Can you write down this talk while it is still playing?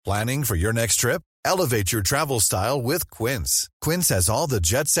Planning for your next trip? Elevate your travel style with Quince. Quince has all the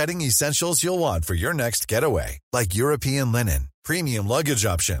jet-setting essentials you'll want for your next getaway, like European linen, premium luggage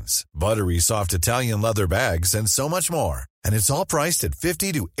options, buttery soft Italian leather bags, and so much more. And it's all priced at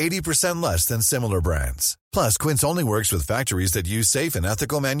 50 to 80% less than similar brands. Plus, Quince only works with factories that use safe and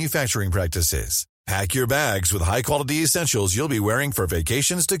ethical manufacturing practices. Pack your bags with high-quality essentials you'll be wearing for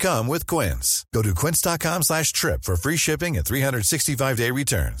vacations to come with Quince. Go to quince.com/trip for free shipping and 365-day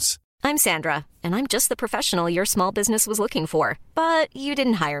returns. I'm Sandra, and I'm just the professional your small business was looking for. But you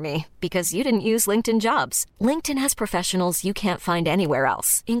didn't hire me because you didn't use LinkedIn Jobs. LinkedIn has professionals you can't find anywhere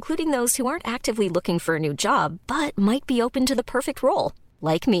else, including those who aren't actively looking for a new job, but might be open to the perfect role,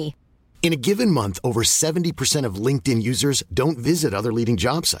 like me. In a given month, over 70% of LinkedIn users don't visit other leading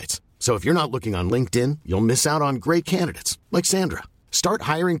job sites. So if you're not looking on LinkedIn, you'll miss out on great candidates like Sandra. Start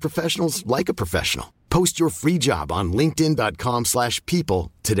hiring professionals like a professional. Post your free job on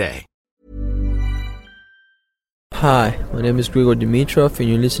linkedin.com/people today. Hi, my name is Grigor Dimitrov and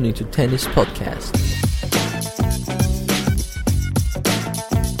you're listening to Tennis Podcast.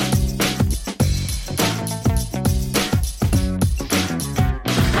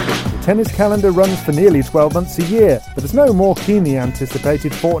 Tennis calendar runs for nearly 12 months a year, but there's no more keenly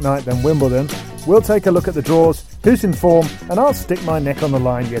anticipated fortnight than Wimbledon. We'll take a look at the draws, who's in form, and I'll stick my neck on the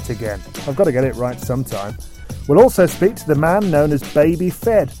line yet again. I've got to get it right sometime. We'll also speak to the man known as Baby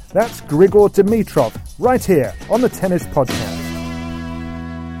Fed. That's Grigor Dimitrov, right here on the Tennis Podcast.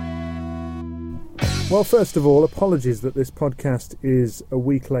 Well, first of all, apologies that this podcast is a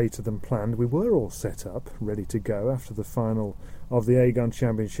week later than planned. We were all set up, ready to go after the final of the Aegon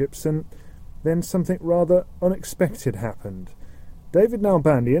Championships, and then something rather unexpected happened. David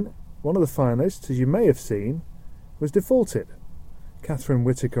Nalbandian, one of the finalists, as you may have seen, was defaulted. Catherine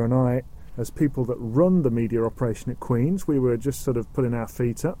Whitaker and I, as people that run the media operation at Queen's, we were just sort of putting our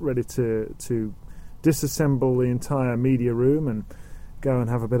feet up, ready to disassemble the entire media room and go and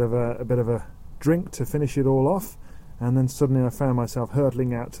have a bit of a drink to finish it all off. And then suddenly I found myself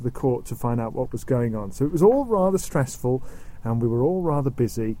hurtling out to the court to find out what was going on. So it was all rather stressful, and we were all rather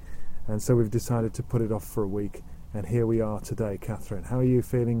busy, and so we've decided to put it off for a week. And here we are today. Catherine, how are you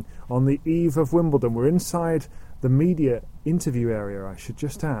feeling on the eve of Wimbledon? We're inside the media interview area, I should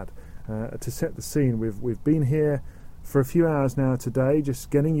just add, to set the scene. We've been here for a few hours now today, just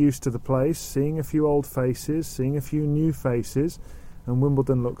getting used to the place, seeing a few old faces, seeing a few new faces, and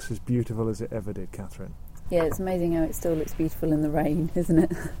Wimbledon looks as beautiful as it ever did, Catherine. Yeah, it's amazing how it still looks beautiful in the rain, isn't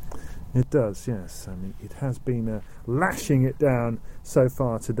it? It does, yes. I mean, it has been lashing it down so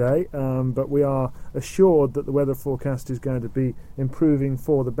far today, but we are assured that the weather forecast is going to be improving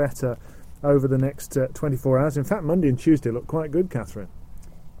for the better over the next 24 hours. In fact, Monday and Tuesday look quite good, Catherine.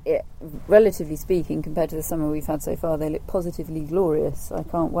 Yeah, relatively speaking, compared to the summer we've had so far, they look positively glorious. I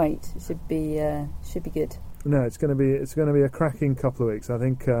can't wait. It should be good. No, it's going to be a cracking couple of weeks. I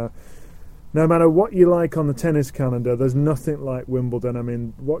think. No matter what you like on the tennis calendar, there's nothing like Wimbledon. I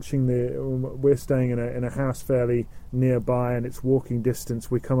mean, we're staying in a house fairly nearby, and it's walking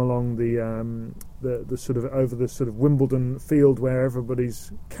distance. We come along the sort of over the sort of Wimbledon field where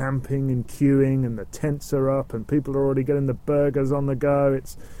everybody's camping and queuing, and the tents are up, and people are already getting the burgers on the go.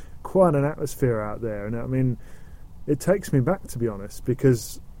 It's quite an atmosphere out there, and I mean, it takes me back, to be honest,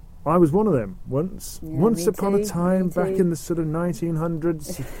 because I was one of them once upon a time back in the sort of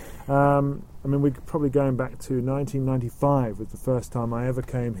 1900s. I mean, we're probably going back to 1995 was the first time I ever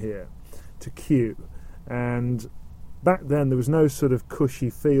came here to Kew, and back then there was no sort of cushy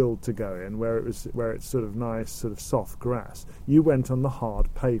field to go in where it's sort of nice, sort of soft grass. You went on the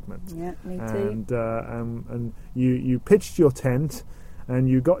hard pavement. Yeah, me too. And you pitched your tent, and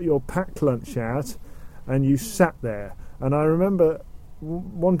you got your packed lunch out, and you sat there. And I remember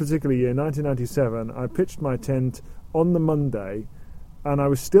one particular year, 1997, I pitched my tent on the Monday, and I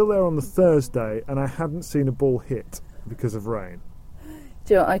was still there on the Thursday, and I hadn't seen a ball hit because of rain.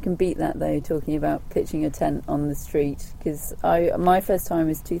 Do you know what, I can beat that though, talking about pitching a tent on the street, because my first time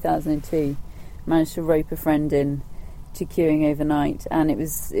was 2002. Managed to rope a friend in to queuing overnight, and it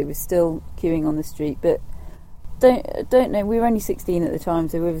was still queuing on the street. But don't know. We were only 16 at the time,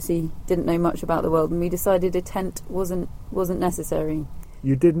 so we obviously didn't know much about the world, and we decided a tent wasn't necessary.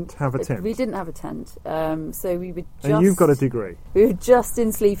 You didn't have a tent? We didn't have a tent. So we were just... And you've got a degree. We were just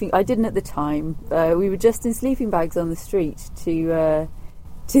in sleeping... I didn't at the time. We were just in sleeping bags on the street to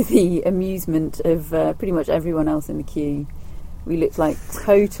the amusement of pretty much everyone else in the queue. We looked like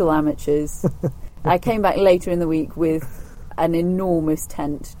total amateurs. I came back later in the week with an enormous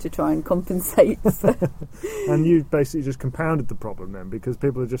tent to try and compensate for. And you basically just compounded the problem then, because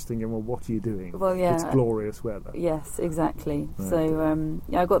people are just thinking, well, what are you doing? Well, yeah. It's glorious weather. Yes, exactly. Right. So,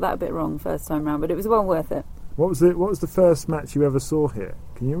 I got that a bit wrong first time round, but it was well worth it. What was the first match you ever saw here?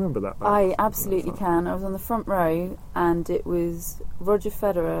 Can you remember that? I absolutely can. I was on the front row, and it was Roger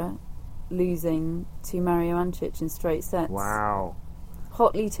Federer losing to Mario Andrić in straight sets. Wow.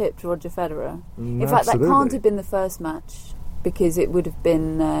 Hotly tipped Roger Federer. In fact, Absolutely. that can't have been the first match, because it would have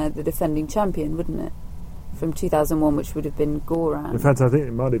been the defending champion, wouldn't it? From 2001, which would have been Goran. In fact, I think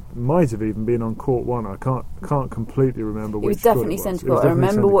it might have even been on court one. I can't completely remember which. It was definitely centre court. I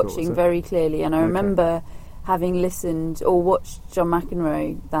remember watching very clearly, and I remember having listened or watched John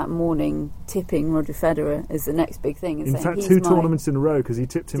McEnroe that morning tipping Roger Federer as the next big thing. And in saying, fact, he's 2 tournaments in a row, because he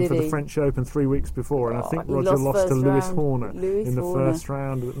tipped him Did for the he? French Open 3 weeks before, and I think he Roger lost to Lewis round. Horner Lewis in the Horner. first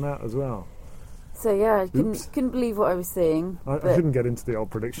round of that as well. So yeah, I Oops. couldn't believe what I was seeing. I shouldn't get into the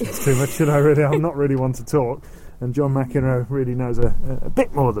old predictions too much, should I? Really, I'm not really one to talk, and John McEnroe really knows a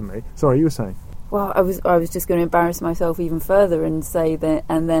bit more than me. Sorry, you were saying? Well, I was just going to embarrass myself even further and say that.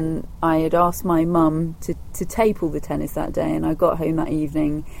 And then I had asked my mum to tape all the tennis that day, and I got home that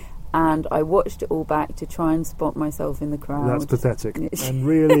evening, and I watched it all back to try and spot myself in the crowd. That's pathetic. And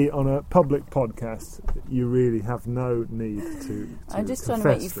really, on a public podcast, you really have no need to I'm just trying to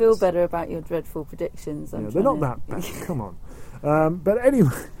make you confess feel this. better about your dreadful predictions. Yeah, they're not that bad. Come on. But anyway,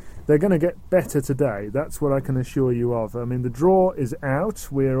 they're going to get better today. That's what I can assure you of. I mean, the draw is out.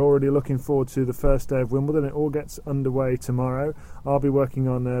 We're already looking forward to the first day of Wimbledon. It all gets underway tomorrow. I'll be working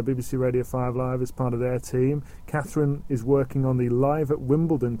on BBC Radio 5 Live as part of their team. Catherine is working on the Live at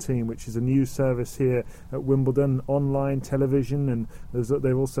Wimbledon team, which is a new service here at Wimbledon, online television, and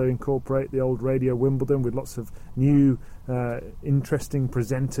they also incorporate the old Radio Wimbledon with lots of new interesting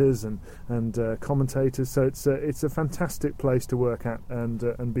presenters and commentators. So it's a fantastic place to work at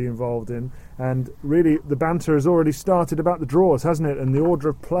and be involved in. And really, the banter has already started about the draws, hasn't it? And the order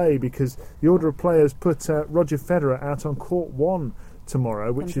of play, because the order of play has put Roger Federer out on court one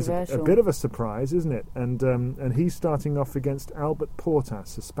tomorrow, which is a bit of a surprise, isn't it? And he's starting off against Albert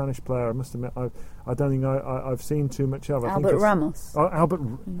Portas, a Spanish player. I must admit, I don't think I've seen too much of. Albert Ramos. Oh, Albert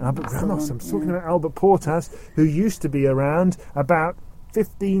Ramos. I'm talking about Albert Portas, who used to be around about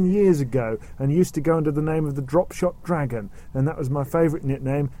 15 years ago and used to go under the name of the Drop Shot Dragon, and that was my favourite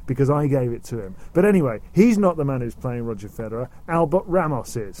nickname because I gave it to him. But anyway, he's not the man who's playing Roger Federer. Albert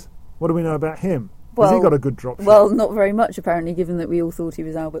Ramos is. What do we know about him? Has he got a good drop shot? Well, not very much, apparently, given that we all thought he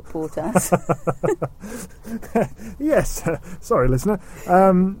was Albert Portas. Yes, sorry, listener.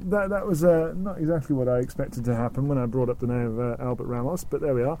 That was not exactly what I expected to happen when I brought up the name of Albert Ramos, but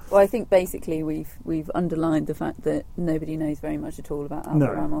there we are. Well, I think basically we've underlined the fact that nobody knows very much at all about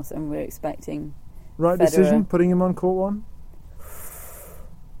Albert Ramos, and we're expecting right Federer. Decision, putting him on court one?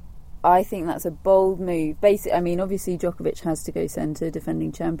 I think that's a bold move. I mean, obviously Djokovic has to go centre,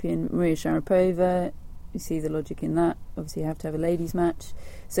 defending champion. Maria Sharapova, you see the logic in that. Obviously you have to have a ladies' match.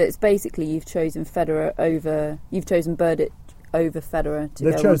 So it's basically you've chosen Berdych over Federer to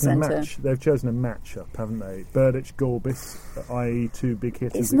go on centre. They've chosen a match-up, haven't they? Berdych, Gulbis, i.e. two big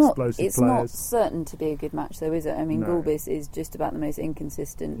hitters, explosive players. It's not certain to be a good match, though, is it? I mean, Gulbis is just about the most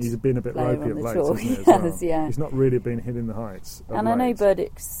inconsistent. He's been a bit ropey of late, hasn't he? Yes, yeah. He's not really been hitting the heights. And I know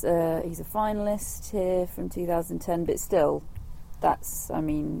Berdych's he's a finalist here from 2010, but still,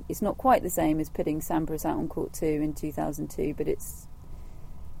 it's not quite the same as putting Sampras out on court 2 in 2002, but it's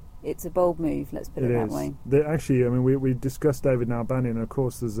a bold move, let's put it that way. Actually, I mean, we discussed David Nalbandian, and of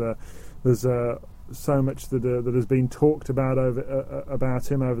course there's so much that has been talked about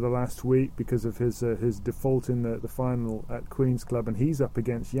about him over the last week because of his default in the final at Queen's Club, and he's up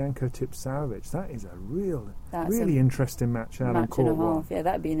against Janko Tipsarevic. That is a really interesting match out on court and a half. one. Yeah,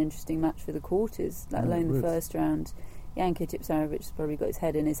 that'd be an interesting match for the quarters, let alone the first round. Janko Tipsarevic has probably got his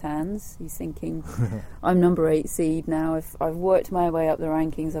head in his hands. He's thinking, I'm number 8 seed now. I've worked my way up the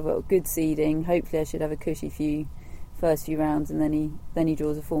rankings. I've got good seeding. Hopefully I should have a cushy first few rounds, and then he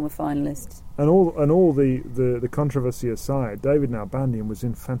draws a former finalist. And all the controversy aside, David Nalbandian was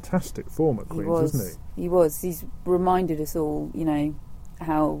in fantastic form at Queen's, wasn't he? He was. He's reminded us all,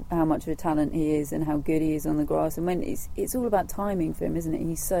 how much of a talent he is and how good he is on the grass. And when it's all about timing for him, isn't it?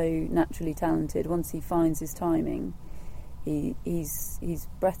 He's so naturally talented. Once he finds his timing, he's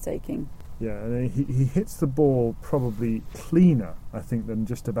breathtaking. Yeah, and he hits the ball probably cleaner, I think, than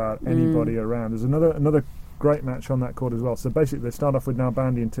just about anybody around. There's another great match on that court as well. So basically they start off with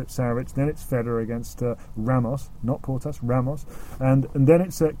Nalbandian, Tipsarevic, then it's Federer against Ramos, not Portas, Ramos, and then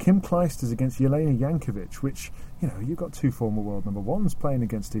it's Kim Clijsters against Jelena Jankovic, which, you've got two former world number ones playing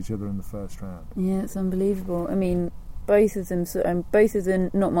against each other in the first round. Yeah, it's unbelievable. I mean, both of them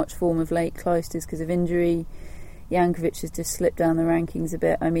not much form of late. Clijsters because of injury. Jankovic has just slipped down the rankings a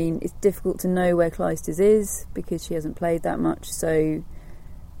bit. I mean, it's difficult to know where Clijsters is because she hasn't played that much, so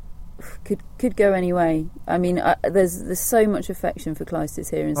could go any way. I mean, there's so much affection for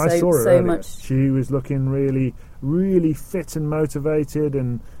Clijsters here, and I saw her earlier. much. She was looking really, really fit and motivated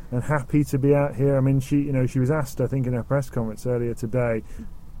and happy to be out here. I mean, she was asked, I think, in her press conference earlier today,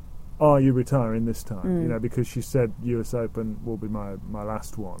 "Are you retiring this time?" Because she said US Open will be my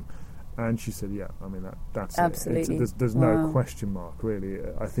last one. And she said, "Yeah, I mean that's absolutely. There's no question mark, really.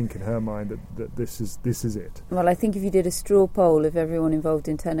 I think in her mind that this is it." Well, I think if you did a straw poll of everyone involved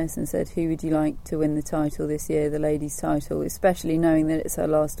in tennis and said who would you like to win the title this year, the ladies' title, especially knowing that it's her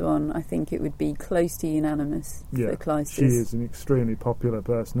last one, I think it would be close to unanimous for Clijsters. She is an extremely popular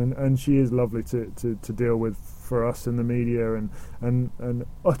person, and she is lovely to deal with for us in the media, and an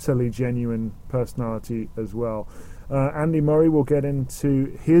utterly genuine personality as well. Andy Murray will get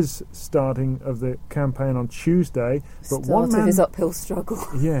into his starting of the campaign on Tuesday. But Start of his uphill struggle.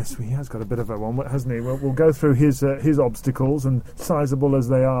 Yes, he has got a bit of a one, hasn't he? We'll go through his obstacles, and sizable as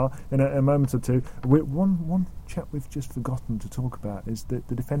they are, in a moment or two. One chap we've just forgotten to talk about is the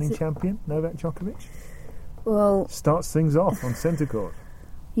defending champion, Novak Djokovic. Well, starts things off on centre court.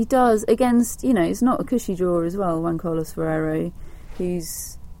 He does against, it's not a cushy draw as well, Juan Carlos Ferrero,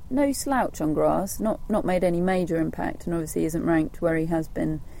 who's no slouch on grass, not made any major impact, and obviously isn't ranked where he has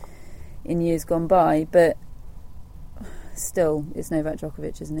been in years gone by, but still, it's Novak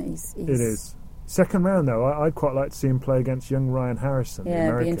Djokovic, isn't it? It is. Second round, though, I'd quite like to see him play against young Ryan Harrison. Yeah,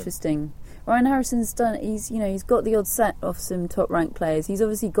 it'd be interesting. Ryan Harrison's done. He's got the odd set off some top-ranked players. He's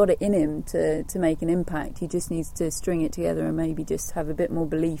obviously got it in him to make an impact. He just needs to string it together and maybe just have a bit more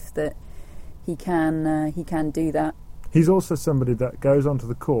belief that he can do that. He's also somebody that goes onto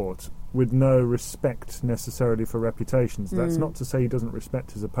the court with no respect necessarily for reputations. That's not to say he doesn't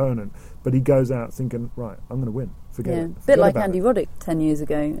respect his opponent, but he goes out thinking, right, I'm going to win. Forget it. A bit like Andy Roddick 10 years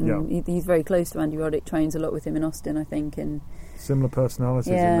ago. And he's very close to Andy Roddick, trains a lot with him in Austin, I think. And similar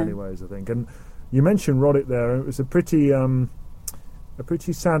personalities in many ways, I think. And you mentioned Roddick there. It was a pretty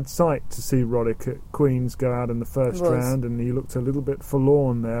sad sight to see Roddick at Queen's go out in the first round, and he looked a little bit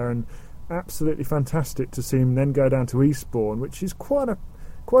forlorn there, and absolutely fantastic to see him then go down to Eastbourne, which is quite a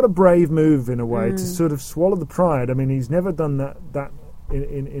brave move in a way, to sort of swallow the pride. I mean, he's never done that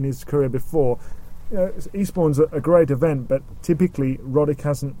in his career before. Eastbourne's a great event, but typically Roddick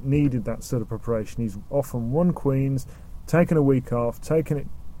hasn't needed that sort of preparation. He's often won Queen's, taken a week off, taken it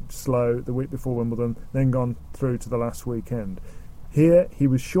slow the week before Wimbledon, then gone through to the last weekend. Here he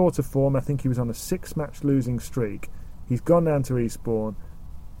was short of form. I think he was on a 6-match losing streak. He's gone down to Eastbourne.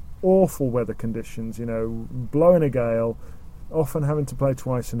 Awful weather conditions, blowing a gale, often having to play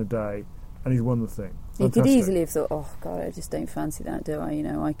twice in a day, and he's won the thing. Fantastic. He could easily have thought, "Oh God, I just don't fancy that, do I?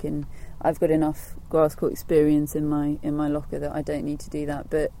 I've got enough grass court experience in my locker that I don't need to do that."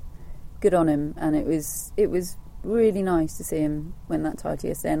 But good on him, and it was really nice to see him win that title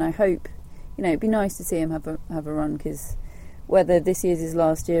yesterday. And I hope, it'd be nice to see him have a run, because whether this year's his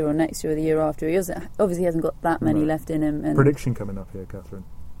last year or next year or the year after, he obviously hasn't got that many left in him. And prediction coming up here, Catherine.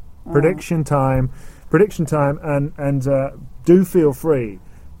 Prediction time, and do feel free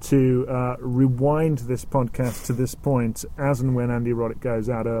to rewind this podcast to this point as and when Andy Roddick goes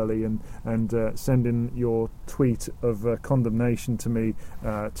out early, and send in your tweet of condemnation to me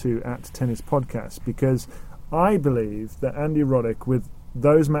to @tennispodcast, because I believe that Andy Roddick, with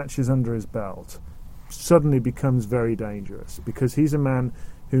those matches under his belt, suddenly becomes very dangerous, because he's a man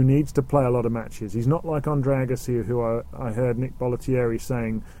who needs to play a lot of matches. He's not like Andre Agassi, who I heard Nick Bollettieri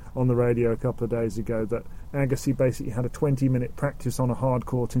saying on the radio a couple of days ago, that Agassi basically had a 20-minute practice on a hard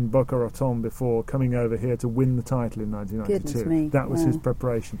court in Boca Raton before coming over here to win the title in 1992. Goodness me. That was his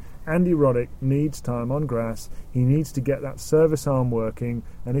preparation. Andy Roddick needs time on grass. He needs to get that service arm working,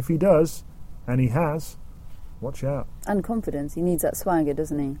 and if he does, and he has, watch out. And confidence. He needs that swagger,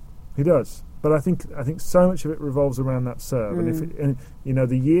 doesn't he? He does. But I think so much of it revolves around that serve. And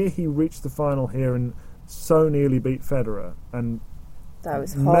the year he reached the final here and so nearly beat Federer, and that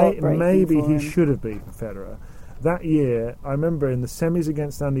was heartbreaking. Maybe for him. He should have beaten Federer. That year, I remember in the semis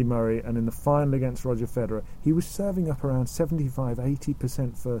against Andy Murray and in the final against Roger Federer, he was serving up around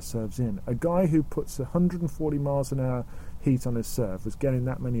 75-80% first serves in. A guy who puts 140 miles an hour heat on his serve was getting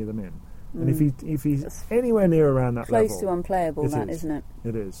that many of them in. And if he's anywhere near around that level, close to unplayable, isn't it?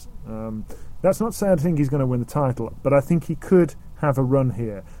 It is. That's not to say I think he's going to win the title, but I think he could have a run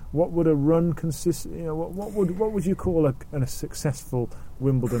here. What would a run consist? What would you call a successful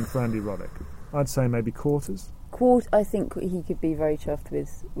Wimbledon for Andy Roddick? I'd say maybe quarters. I think he could be very chuffed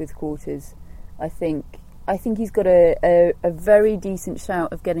with quarters. I think I think he's got a very decent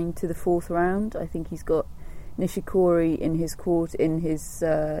shout of getting to the fourth round. I think he's got Nishikori in his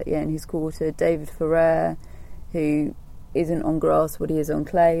quarter. David Ferrer, who isn't on grass, what he is on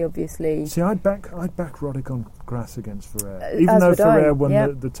clay, obviously. See, I'd back Roddick on grass against Ferrer, even though Ferrer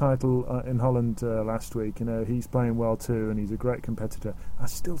won the title in Holland last week. He's playing well too, and he's a great competitor. I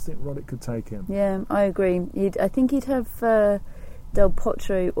still think Roddick could take him. Yeah, I agree. I think he'd have Del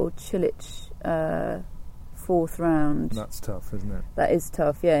Potro or Cilic fourth round. That's tough, isn't it? That is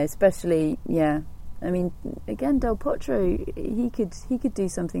tough, yeah. Especially, yeah. I mean, again, Del Potro, he could do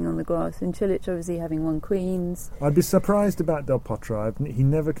something on the grass, and Cilic obviously having won Queens. I'd be surprised about Del Potro. He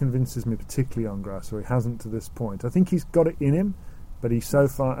never convinces me particularly on grass, or he hasn't to this point. I think he's got it in him, but he's so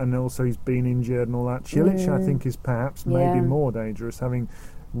far, and also he's been injured and all that. Cilic, I think, is perhaps maybe more dangerous, having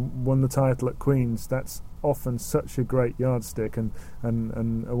won the title at Queens. That's often such a great yardstick and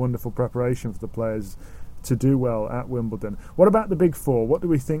a wonderful preparation for the players to do well at Wimbledon. What about the big four? What do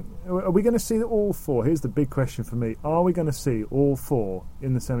we think? Are we going to see all four? Here's the big question for me. Are we going to see all four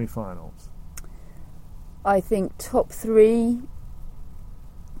in the semi-finals? I think top three,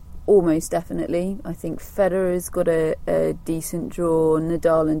 almost definitely. I think Federer's got a decent draw.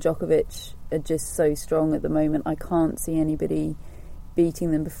 Nadal and Djokovic are just so strong at the moment. I can't see anybody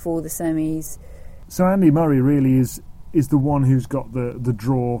beating them before the semis. So Andy Murray really is the one who's got the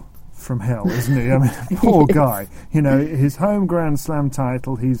draw from hell, isn't he? I mean, poor guy. His home Grand Slam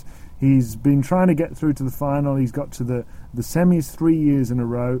title, he's been trying to get through to the final. He's got to the semis 3 years in a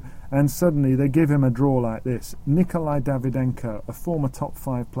row, and suddenly they give him a draw like this. Nikolai Davydenko, a former top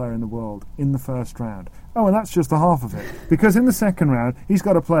 5 player in the world, in the first round. Oh, and that's just the half of it, because in the second round he's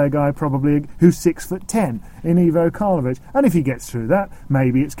got to play a guy probably who's 6'10" in Ivo Karlovic, and if he gets through that,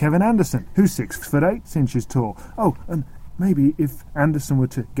 maybe it's Kevin Anderson, who's 6'8" tall. Oh, and maybe if Anderson were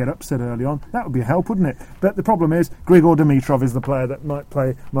to get upset early on, that would be a help, wouldn't it? But the problem is, Grigor Dimitrov is the player that might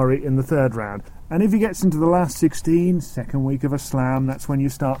play Murray in the third round. And if he gets into the last 16, second week of a slam, that's when you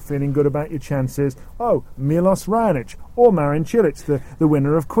start feeling good about your chances. Oh, Milos Raonic or Marin Cilic, the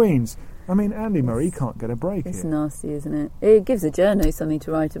winner of Queens. I mean, Andy Murray can't get a break. It's nasty, isn't it? It gives a journo something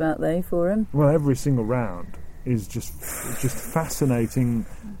to write about, though, for him. Well, every single round is just fascinating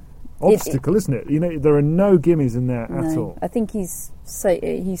obstacle, isn't it? There are no gimmies in there at all. I think he's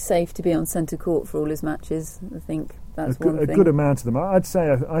safe to be on centre court for all his matches. I think that's one thing. A good amount of them. I'd say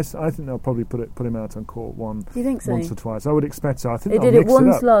I think they'll probably put him out on court once or twice. I would expect so. I think they did it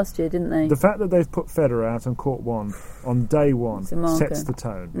once last year, didn't they? The fact that they've put Federer out on court one on day one sets the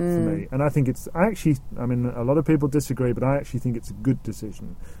tone for me. And I think a lot of people disagree, but I actually think it's a good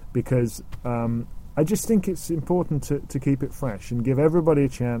decision because I just think it's important to keep it fresh and give everybody a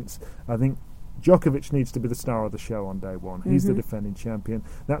chance. I think Djokovic needs to be the star of the show on day one. He's the defending champion.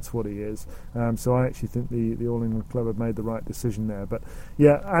 That's what he is. So I actually think the All England Club have made the right decision there. But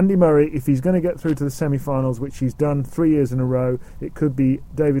yeah, Andy Murray, if he's going to get through to the semi-finals, which he's done 3 years in a row, it could be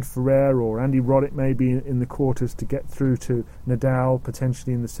David Ferrer or Andy Roddick maybe in the quarters to get through to Nadal,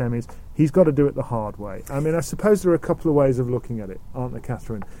 potentially in the semis. He's got to do it the hard way. I mean, I suppose there are a couple of ways of looking at it, aren't there,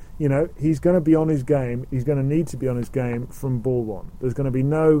 Catherine? He's going to be on his game. He's going to need to be on his game from ball one. There's going to be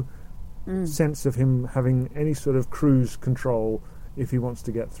no sense of him having any sort of cruise control if he wants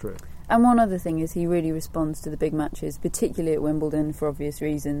to get through. And one other thing is he really responds to the big matches, particularly at Wimbledon for obvious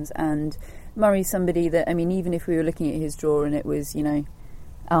reasons. And Murray's somebody that, even if we were looking at his draw and it was,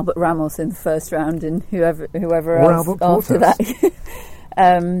 Albert Ramos in the first round and whoever else after that,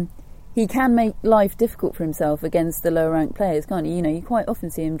 he can make life difficult for himself against the lower-ranked players, can't he? You quite often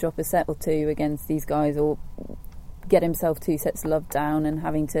see him drop a set or two against these guys or get himself 2 sets of love down and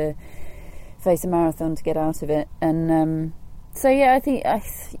having to face a marathon to get out of it. And so, yeah, I think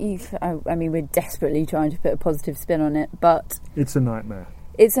we're desperately trying to put a positive spin on it, but it's a nightmare.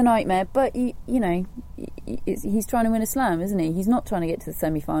 It's a nightmare, but, he's trying to win a slam, isn't he? He's not trying to get to the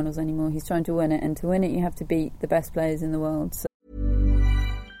semi-finals anymore. He's trying to win it, and to win it, you have to beat the best players in the world. So.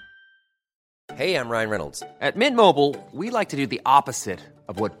 Hey, I'm Ryan Reynolds. At Mint Mobile, we like to do the opposite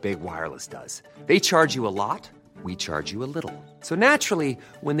of what Big Wireless does. They charge you a lot, we charge you a little. So naturally,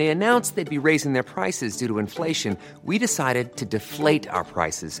 when they announced they'd be raising their prices due to inflation, we decided to deflate our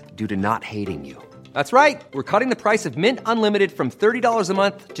prices due to not hating you. That's right. We're cutting the price of Mint Unlimited from $30 a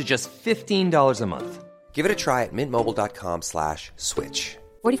month to just $15 a month. Give it a try at mintmobile.com/switch.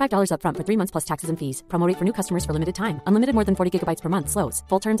 $45 up front for 3 months plus taxes and fees. Promo rate for new customers for limited time. Unlimited more than 40 gigabytes per month slows.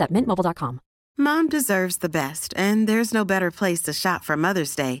 Full terms at mintmobile.com. Mom deserves the best, and there's no better place to shop for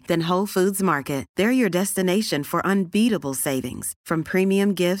Mother's Day than Whole Foods Market. They're your destination for unbeatable savings, from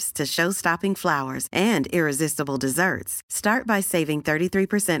premium gifts to show-stopping flowers and irresistible desserts. Start by saving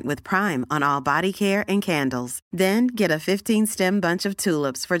 33% with Prime on all body care and candles. Then get a 15-stem bunch of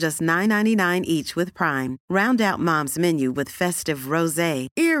tulips for just $9.99 each with Prime. Round out Mom's menu with festive rosé,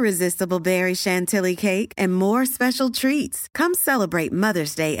 irresistible berry chantilly cake, and more special treats. Come celebrate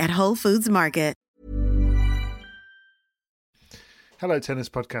Mother's Day at Whole Foods Market. Hello, Tennis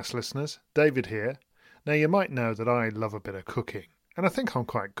Podcast listeners. David here. Now, you might know that I love a bit of cooking, and I think I'm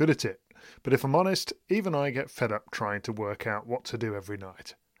quite good at it. But if I'm honest, even I get fed up trying to work out what to do every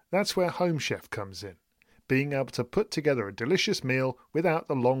night. That's where Home Chef comes in. Being able to put together a delicious meal without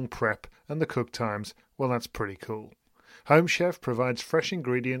the long prep and the cook times, well, that's pretty cool. Home Chef provides fresh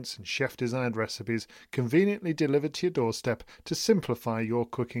ingredients and chef-designed recipes conveniently delivered to your doorstep to simplify your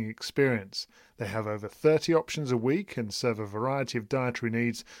cooking experience. They have over 30 options a week and serve a variety of dietary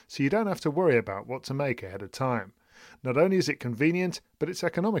needs, so you don't have to worry about what to make ahead of time. Not only is it convenient, but it's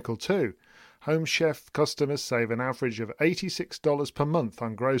economical too. Home Chef customers save an average of $86 per month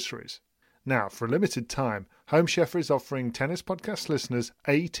on groceries. Now, for a limited time, Home Chef is offering Tennis Podcast listeners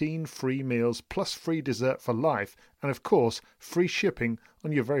 18 free meals plus free dessert for life and, of course, free shipping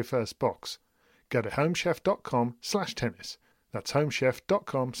on your very first box. Go to homechef.com/tennis. That's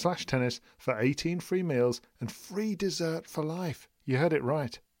homechef.com/tennis for 18 free meals and free dessert for life. You heard it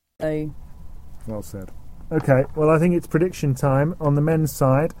right. Well said. Okay, well, I think it's prediction time on the men's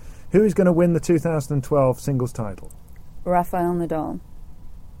side. Who is going to win the 2012 singles title? Rafael Nadal.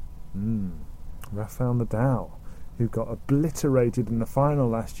 Rafael Nadal, who got obliterated in the final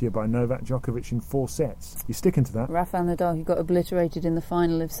last year by Novak Djokovic in 4 sets. You sticking to that? Rafael Nadal, who got obliterated in the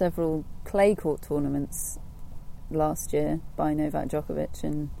final of several clay court tournaments last year by Novak Djokovic,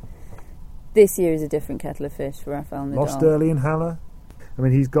 and this year is a different kettle of fish for Rafael Nadal. Lost early in Halle. I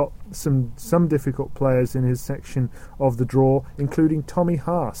mean, he's got some difficult players in his section of the draw, including Tommy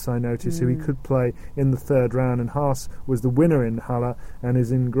Haas, I noticed, who he could play in the third round, and Haas was the winner in Halle and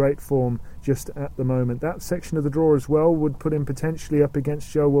is in great form just at the moment. That section of the draw as well would put him potentially up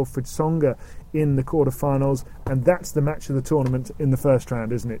against Jo-Wilfried Tsonga in the quarterfinals, and that's the match of the tournament in the first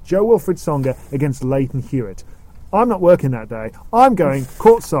round, isn't it? Jo-Wilfried Tsonga against Leighton Hewitt. I'm not working that day. I'm going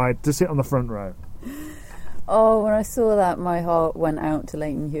courtside to sit on the front row. Oh, when I saw that, my heart went out to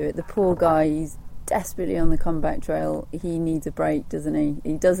Leighton Hewitt. The poor guy, he's desperately on the comeback trail. He needs a break, doesn't he?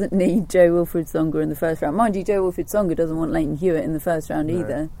 He doesn't need Jo-Wilfried Tsonga in the first round. Mind you, Jo-Wilfried Tsonga doesn't want Leighton Hewitt in the first round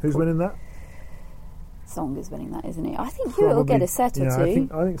either. Who's winning that? Tsonga's winning that, isn't he? I think Hewitt will get a set or two.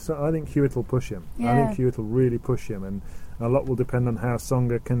 I think Hewitt will push him. Yeah. I think Hewitt will really push him, and a lot will depend on how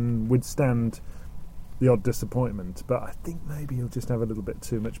Tsonga can withstand the odd disappointment. But I think maybe he'll just have a little bit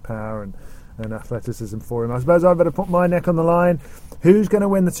too much power and athleticism for him. I suppose I better put my neck on the line. Who's going to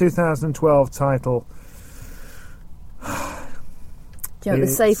win the 2012 title? Do you know what the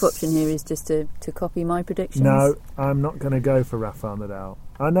safe option here is, just to copy my predictions? No, I'm not going to go for Rafael Nadal.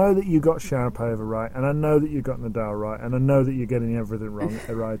 I know that you got Sharapova right, and I know that you got Nadal right, and I know that you're getting everything wrong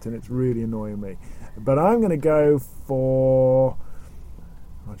right, and it's really annoying me. But I'm going to go for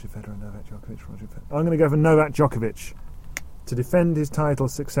Roger Federer, Novak Djokovic. I'm going to go for Novak Djokovic to defend his title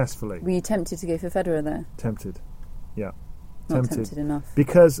successfully. Were you tempted to go for Federer there? Tempted, yeah. Not tempted enough.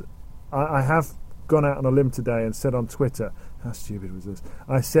 Because I have gone out on a limb today and said on Twitter, how stupid was this?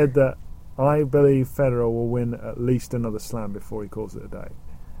 I said that I believe Federer will win at least another slam before he calls it a day.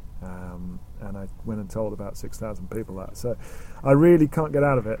 And I went and told about 6,000 people that. So I really can't get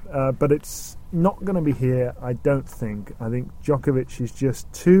out of it. But it's not going to be here, I don't think. I think Djokovic is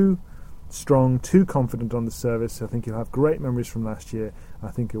just too strong, too confident on the service. I think he'll have great memories from last year. I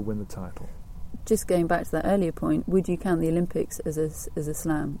think he'll win the title. Just going back to that earlier point, would you count the Olympics as a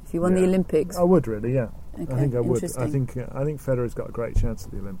slam? If you won the Olympics, I would really, yeah. Okay, I think I would. I think Federer's got a great chance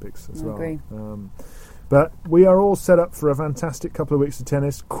at the Olympics as well. I agree. But we are all set up for a fantastic couple of weeks of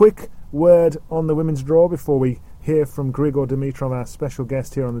tennis. Quick word on the women's draw before we hear from Grigor Dimitrov, our special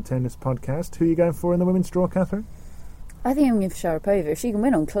guest here on the Tennis Podcast. Who are you going for in the women's draw, Catherine? I think I'm going for Sharapova. If she can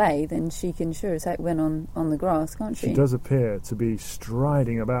win on clay, then she can sure as heck win on the grass, can't she? She does appear to be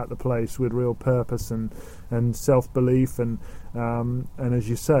striding about the place with real purpose and self-belief. And as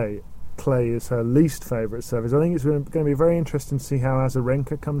you say, clay is her least favourite surface. I think it's going to be very interesting to see how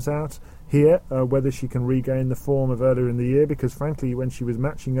Azarenka comes out here, whether she can regain the form of earlier in the year, because frankly, when she was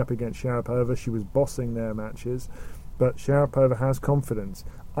matching up against Sharapova, she was bossing their matches. but Sharapova has confidence.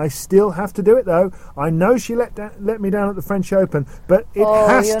 I still have to do it, though. I know she let me down at the French Open, but it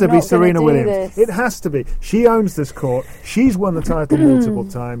has to be Serena Williams. It has to be. She owns this court. She's won the title multiple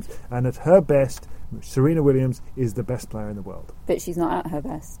times, and at her best, Serena Williams is the best player in the world. But she's not at her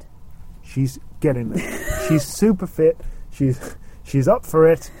best. She's getting there. She's super fit. She's up for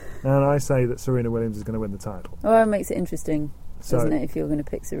it, and I say that Serena Williams is going to win the title. Oh, it makes it interesting. So, doesn't it, if you're going to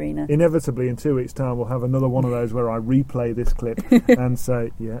pick Serena? Inevitably, in 2 weeks' time, we'll have another one of those where I replay this clip and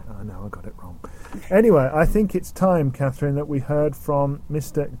say, yeah, I know I got it wrong. Anyway, I think it's time, Catherine, that we heard from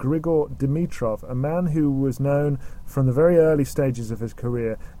Mr. Grigor Dimitrov, a man who was known from the very early stages of his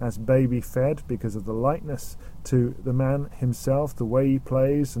career as Baby Fed because of the likeness to the man himself, the way he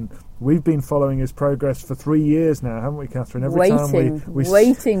plays, and we've been following his progress for 3 years now, haven't we, Catherine? Waiting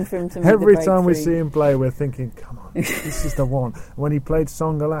for him to make every time we see him play, we're thinking, come on, this is the one. When he played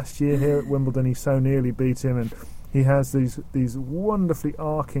Tsonga last year here at Wimbledon, he so nearly beat him, and he has these wonderfully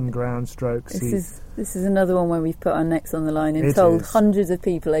arcing ground strokes. This is another one where we've put our necks on the line and told hundreds of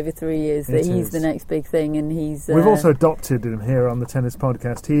people over 3 years that he's the next big thing, and he's... We've also adopted him here on the Tennis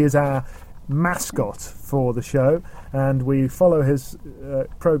Podcast. He is our mascot for the show, and we follow his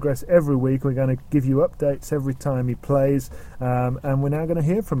progress every week. We're going to give you updates every time he plays, and we're now going to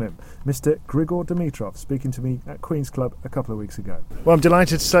hear from him, Mr. Grigor Dimitrov, speaking to me at Queen's Club a couple of weeks ago. Well, I'm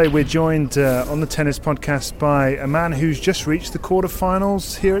delighted to say we're joined on the Tennis Podcast by a man who's just reached the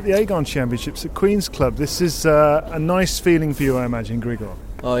quarterfinals here at the Aegon Championships at Queen's Club. This is a nice feeling for you, I imagine, Grigor.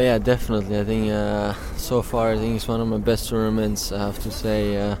 Oh yeah, definitely. I think so far, I think it's one of my best tournaments, I have to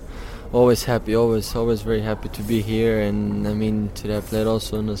say. Always happy, always very happy to be here, and I mean today I played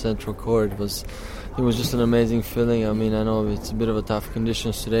also in the central court. It was just an amazing feeling. I mean, I know it's a bit of a tough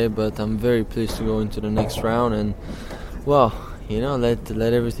conditions today, but I'm very pleased to go into the next round, and well,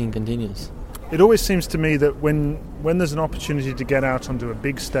 let everything continues. It always seems to me that when there's an opportunity to get out onto a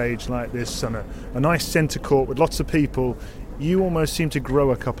big stage like this on a nice centre court with lots of people, you almost seem to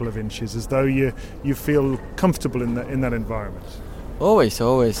grow a couple of inches, as though you feel comfortable in that environment. Always,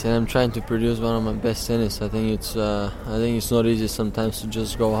 and I'm trying to produce one of my best tennis. I think it's not easy sometimes to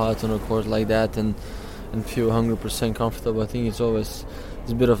just go hard on a court like that and feel 100% comfortable. I think it's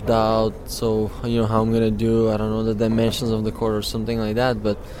a bit of doubt. So how I'm gonna do. I don't know the dimensions of the court or something like that.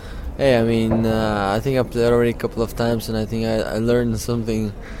 But hey, I mean, I think I played already a couple of times, and I think I learned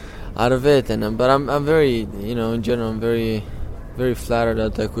something out of it. But I'm very, in general, I'm very, very flattered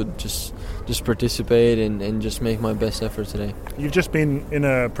that I could just participate and just make my best effort today. You've just been in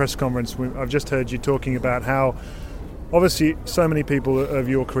a press conference. I've just heard you talking about how obviously so many people of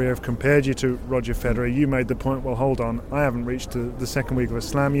your career have compared you to Roger Federer. You made the point, well, hold on, I haven't reached the second week of a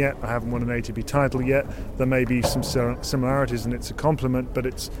slam yet, I haven't won an ATP title yet, there may be some similarities and it's a compliment, but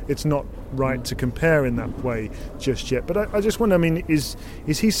it's not right to compare in that way just yet. But I just wonder, I mean, is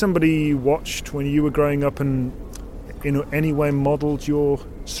he somebody you watched when you were growing up and in any way modelled your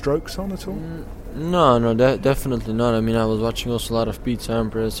strokes on at all? No, definitely not. I mean, I was watching also a lot of Pete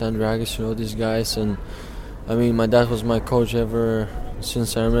Sampras, Andrew Agassi, these guys, and I mean, my dad was my coach ever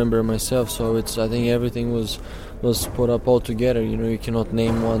since I remember myself. So I think everything was put up all together. You cannot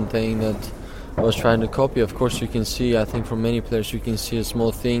name one thing that I was trying to copy. Of course, you can see. I think from many players, you can see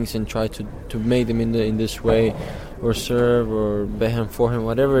small things and try to make them in this way, or serve or backhand, forehand,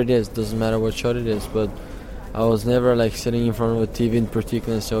 whatever it is. Doesn't matter what shot it is, but I was never like sitting in front of a TV in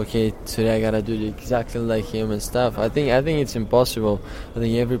particular and say, okay, today I gotta do it exactly like him and stuff. I think it's impossible. I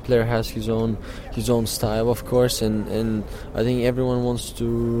think every player has his own style, of course, and I think everyone wants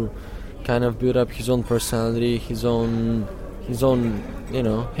to kind of build up his own personality, his own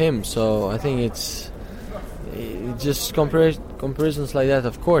him. So I think it's just comparisons like that.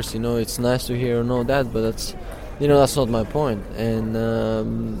 Of course, it's nice to hear or know that, but that's not my point.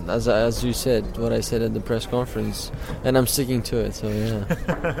 And as you said, what I said at the press conference, and I'm sticking to it. So yeah.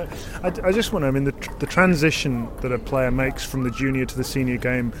 I just wonder. I mean, the transition that a player makes from the junior to the senior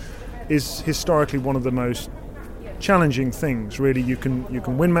game is historically one of the most challenging things. Really, you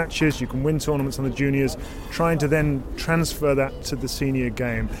can win matches, you can win tournaments on the juniors, trying to then transfer that to the senior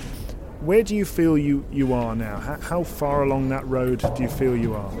game. Where do you feel you are now? How far along that road do you feel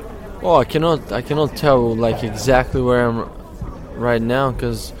you are? Oh, I cannot tell like exactly where I'm right now,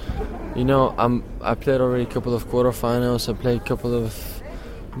 because I played already a couple of quarterfinals. I played a couple of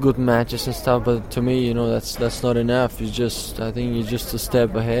good matches and stuff, but to me, that's not enough. I think it's just a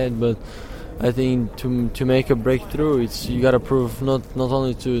step ahead. But I think to make a breakthrough, you got to prove not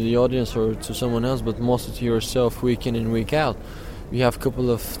only to the audience or to someone else, but mostly to yourself, week in and week out. We have a couple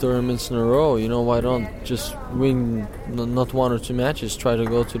of tournaments in a row. Why don't just win not one or two matches? Try to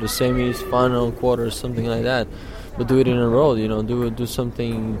go to the semis, final, quarters, something like that. do it in a row. Do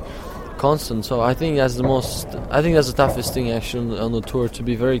something constant. So I think that's the toughest thing actually on the tour, to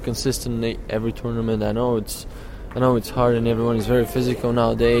be very consistent in every tournament. I know it's hard, and everyone is very physical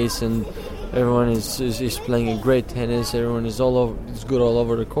nowadays, and everyone is playing a great tennis. Everyone is good all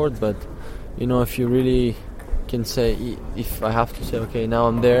over the court. But if you really can say, if I have to say, okay, now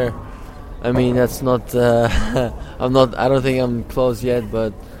I'm there. I mean, that's not. I don't think I'm close yet,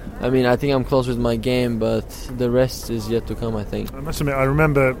 but I mean, I think I'm close with my game. But the rest is yet to come, I think. I must admit, I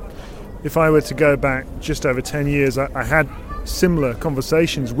remember, if I were to go back just over 10 years, I had similar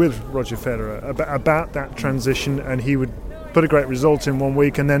conversations with Roger Federer about that transition, and he would put a great result in one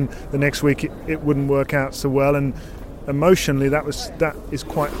week, and then the next week it wouldn't work out so well, and emotionally that is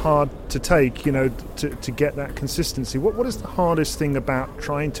quite hard to take, to get that consistency. What is the hardest thing about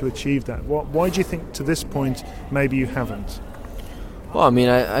trying to achieve that? Why do you think to this point maybe you haven't? Well, I mean,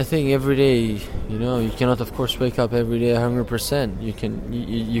 I think every day, you cannot of course wake up every day 100%.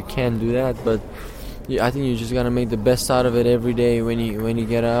 You can do that, but I think you just gotta make the best out of it every day when you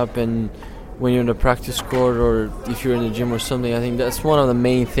get up, and when you're in the practice court, or if you're in the gym or something. I think that's one of the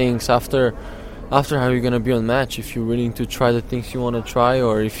main things after how you're gonna be on match. If you're willing to try the things you want to try,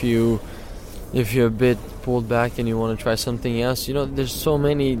 or if you're a bit pulled back and you want to try something else. There's so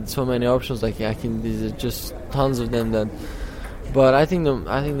many options. Like there's just tons of them. But I think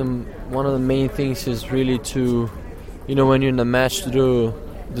one of the main things is really to, when you're in the match, to do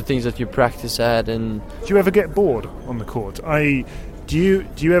the things that you practice at. And do you ever get bored on the court? Do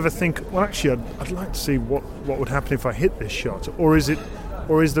you ever think, well, actually, I'd like to see what would happen if I hit this shot, or is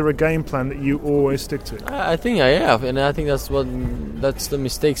there a game plan that you always stick to? I think I have, and I think that's the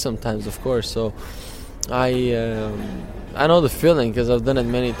mistake sometimes, of course. So I know the feeling, because I've done it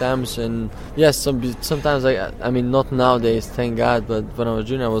many times. And yes, sometimes I mean, not nowadays, thank God, but when I was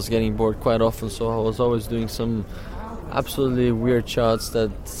junior, I was getting bored quite often. So I was always doing some absolutely weird shots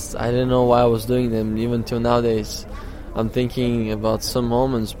that I didn't know why I was doing them, even till nowadays. I'm thinking about some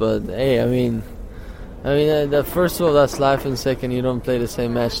moments, but hey, I mean, first of all, that's life, and second, you don't play the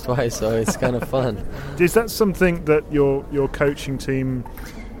same match twice, so it's kind of fun. Is that something that your coaching team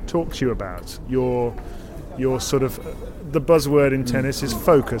talk to you about? Your sort of, the buzzword in tennis is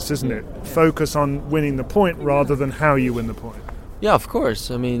focus, isn't it? Focus on winning the point rather than how you win the point. Yeah, of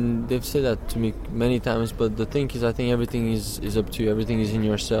course. I mean, they've said that to me many times, but the thing is, I think everything is up to you. Everything is in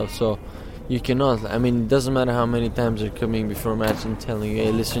yourself, so you cannot. I mean, it doesn't matter how many times they're coming before a match and telling you,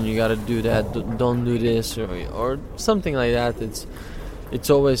 hey, listen, you got to do that, don't do this, or something like that. It's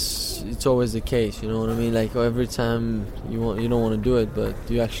always the case, you know what I mean? Like, every time you don't want to do it, but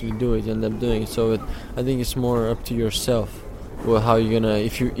you actually do it, you end up doing it. So I think it's more up to yourself. Well, how you're gonna,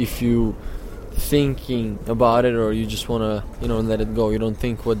 if you thinking about it, or you just want to let it go. You don't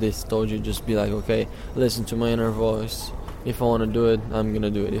think what they told you, just be like, okay, listen to my inner voice. If I want to do it, I'm gonna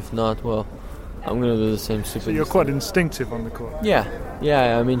do it. If not, well, I'm gonna do the same stupid. So you're quite instinctive on the court. Yeah.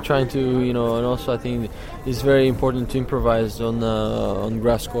 I mean, trying to, and also I think it's very important to improvise on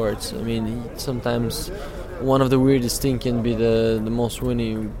grass courts. I mean, sometimes one of the weirdest things can be the most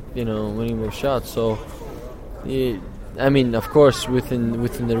winning shot. So, I mean, of course,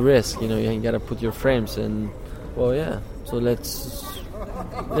 within the risk, you gotta put your frames, and well, yeah. So let's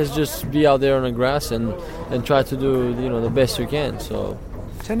just be out there on the grass and try to do the best you can. So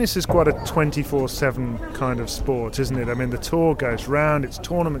tennis is quite a 24/7 kind of sport, isn't it? I mean, the tour goes round, it's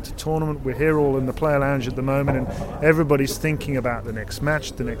tournament to tournament. We're here all in the Player Lounge at the moment, and everybody's thinking about the next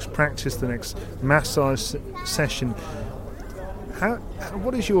match, the next practice, the next massage session.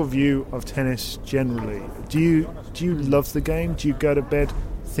 What is your view of tennis generally? Do you love the game? Do you go to bed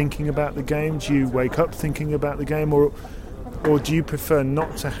thinking about the game? Do you wake up thinking about the game, or do you prefer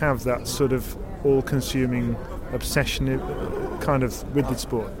not to have that sort of all-consuming obsession kind of with the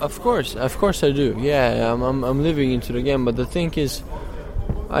sport? Of course I do. Yeah, I'm living into the game. But the thing is,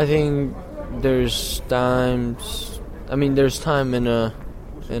 I think there's times. I mean, there's time in a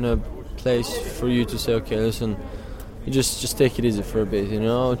place for you to say, okay, listen, you just take it easy for a bit.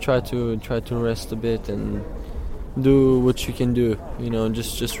 Try to rest a bit and do what you can do.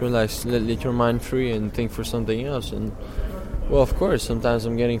 Just relax, let your mind free and think for something else. And well, of course, sometimes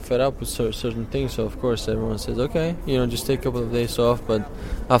I'm getting fed up with certain things, so of course everyone says, okay, just take a couple of days off. But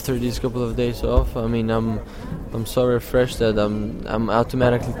after these couple of days off, I mean, I'm so refreshed that I'm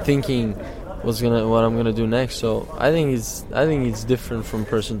automatically thinking what I'm gonna do next. So I think it's different from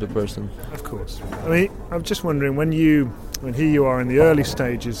person to person. Of course. I mean, I'm just wondering, when here you are in the early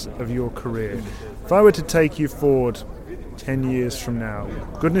stages of your career, if I were to take you forward 10 years from now,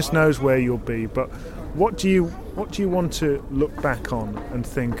 goodness knows where you'll be, but what do you want to look back on and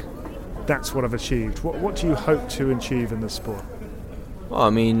think, that's what I've achieved? What do you hope to achieve in the sport? Well, I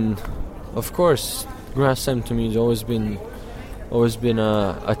mean, of course, Grand Slam to me has always been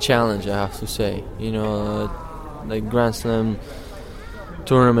a challenge, I have to say. You know, like Grand Slam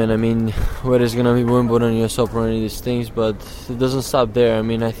tournament, I mean, whether it's going to be Wimbledon, US Open, or any of these things, but it doesn't stop there. I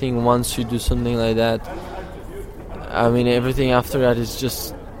mean, I think once you do something like that, I mean, everything after that is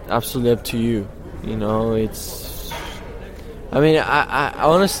just absolutely up to you. You know, it's... I mean, I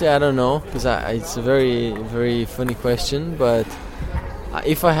honestly, I don't know, because it's a very, very funny question, but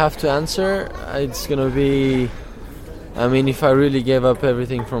if I have to answer, it's going to be... I mean, if I really gave up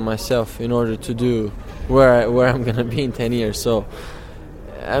everything from myself in order to do where I'm going to be in 10 years. So,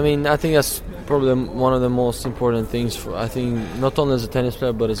 I mean, I think that's probably one of the most important things for, I think, not only as a tennis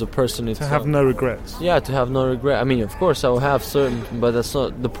player, but as a person itself. To have no regrets. Yeah, to have no regret. I mean, of course, I will have certain, but that's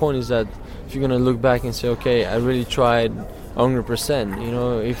not, the point is that if you're going to look back and say, okay, I really tried 100%, you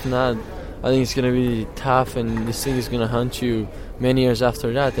know, if not, I think it's going to be tough, and this thing is going to haunt you many years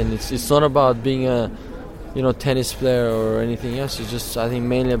after that. And it's not about being a, you know, tennis player or anything else. It's just, I think,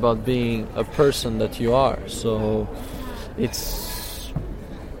 mainly about being a person that you are. So it's,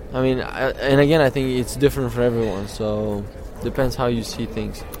 I mean, and again, I think it's different for everyone. So depends how you see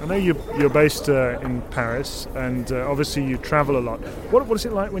things. I know you're based in Paris, and obviously you travel a lot. What is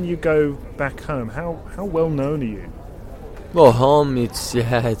it like when you go back home? How well known are you? Well, home, it's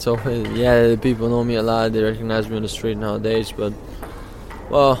always, the people know me a lot. They recognize me on the street nowadays. But,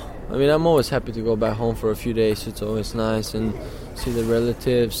 well, I mean, I'm always happy to go back home for a few days. It's always nice, and see the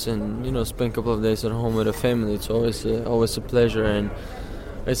relatives, and, you know, spend a couple of days at home with the family. It's always a pleasure, and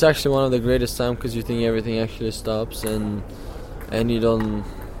it's actually one of the greatest times because you think everything actually stops, and you don't,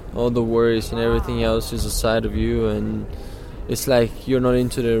 all the worries and everything else is aside of you, and it's like you're not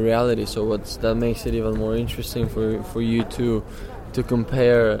into the reality. So that makes it even more interesting for you to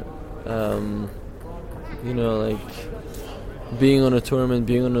compare, you know, like being on a tournament,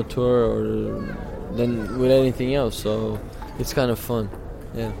 being on a tour, or than with anything else. So it's kind of fun,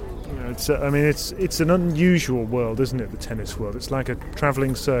 yeah. It's an unusual world, isn't it? The tennis world. It's like a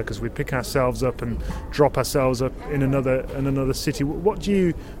travelling circus. We pick ourselves up and drop ourselves up in another city. What do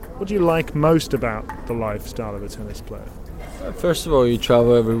you like most about the lifestyle of a tennis player? First of all, you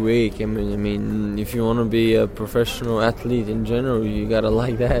travel every week. I mean, if you want to be a professional athlete in general, you gotta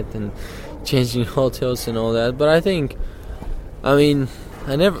like that, and changing hotels and all that. But I think, I mean,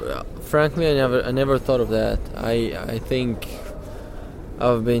 I never thought of that. I think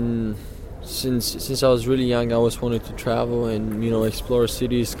I've been, since I was really young, I always wanted to travel and, you know, explore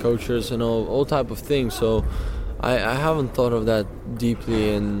cities, cultures, and all type of things. So I haven't thought of that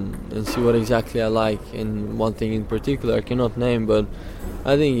deeply and see what exactly I like. And one thing in particular I cannot name, but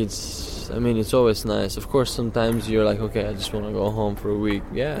I think it's always nice. Of course, sometimes you're like, okay, I just want to go home for a week.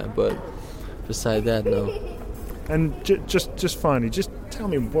 Yeah, but beside that, no. And just finally, just tell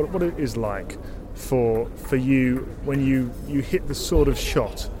me what it is like for you when you hit the sort of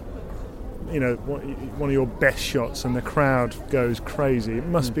shot, you know, one of your best shots, and the crowd goes crazy. It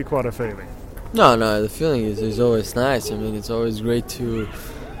must be quite a feeling. No, the feeling is always nice. I mean, it's always great to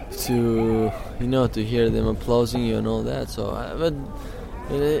you know, to hear them applauding you and all that. So, but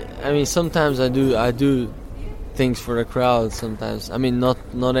I mean, sometimes I do things for the crowd. Sometimes, I mean,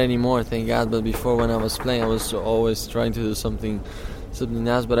 not anymore, thank God. But before, when I was playing, I was always trying to do something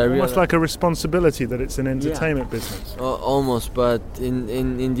nice. But I realized, almost like a responsibility that it's an entertainment business. Almost, but in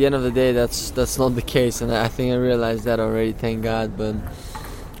the end of the day, that's not the case, and I think I realized that already. Thank God. But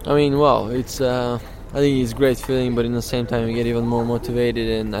I mean, well, it's I think it's a great feeling, but in the same time you get even more motivated,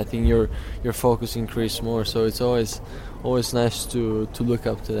 and I think your focus increases more. So it's always nice to look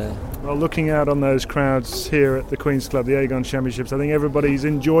up to that. Well, looking out on those crowds here at the Queen's Club, the Aegon Championships, I think everybody's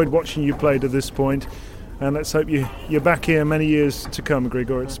enjoyed watching you play to this point, and let's hope you're back here many years to come,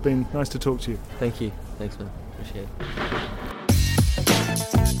 Grigor. It's been nice to talk to you. Thank you. Thanks, man. Appreciate it.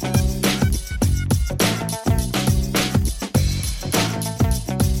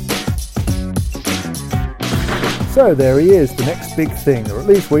 So there he is, the next big thing, or at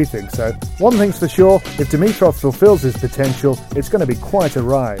least we think so. One thing's for sure, if Dimitrov fulfills his potential, it's going to be quite a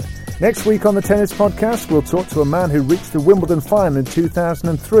ride. Next week on the Tennis Podcast, we'll talk to a man who reached the Wimbledon final in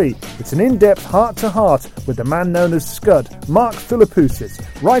 2003. It's an in-depth heart-to-heart with the man known as Scud, Mark Philippoussis,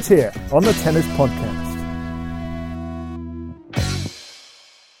 right here on the Tennis Podcast.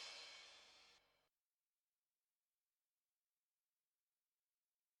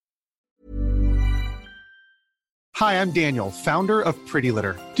 Hi, I'm Daniel, founder of Pretty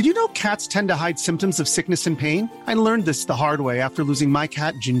Litter. Did you know cats tend to hide symptoms of sickness and pain? I learned this the hard way after losing my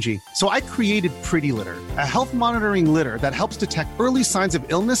cat, Gingy. So I created Pretty Litter, a health monitoring litter that helps detect early signs of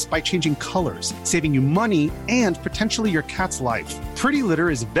illness by changing colors, saving you money and potentially your cat's life. Pretty Litter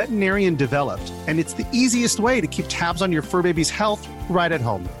is veterinarian developed, and it's the easiest way to keep tabs on your fur baby's health right at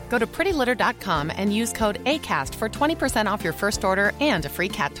home. Go to prettylitter.com and use code ACAST for 20% off your first order and a free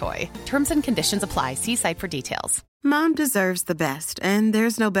cat toy. Terms and conditions apply. See site for details. Mom deserves the best, and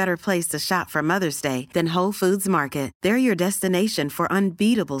there's no better place to shop for Mother's Day than Whole Foods Market. They're your destination for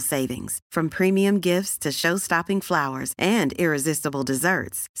unbeatable savings, from premium gifts to show-stopping flowers and irresistible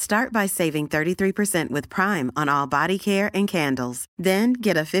desserts. Start by saving 33% with Prime on all body care and candles. Then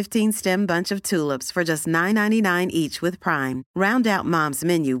get a 15-stem bunch of tulips for just $9.99 each with Prime. Round out Mom's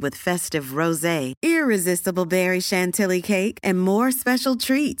menu with festive rosé, irresistible berry chantilly cake, and more special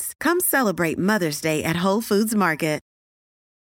treats. Come celebrate Mother's Day at Whole Foods Market.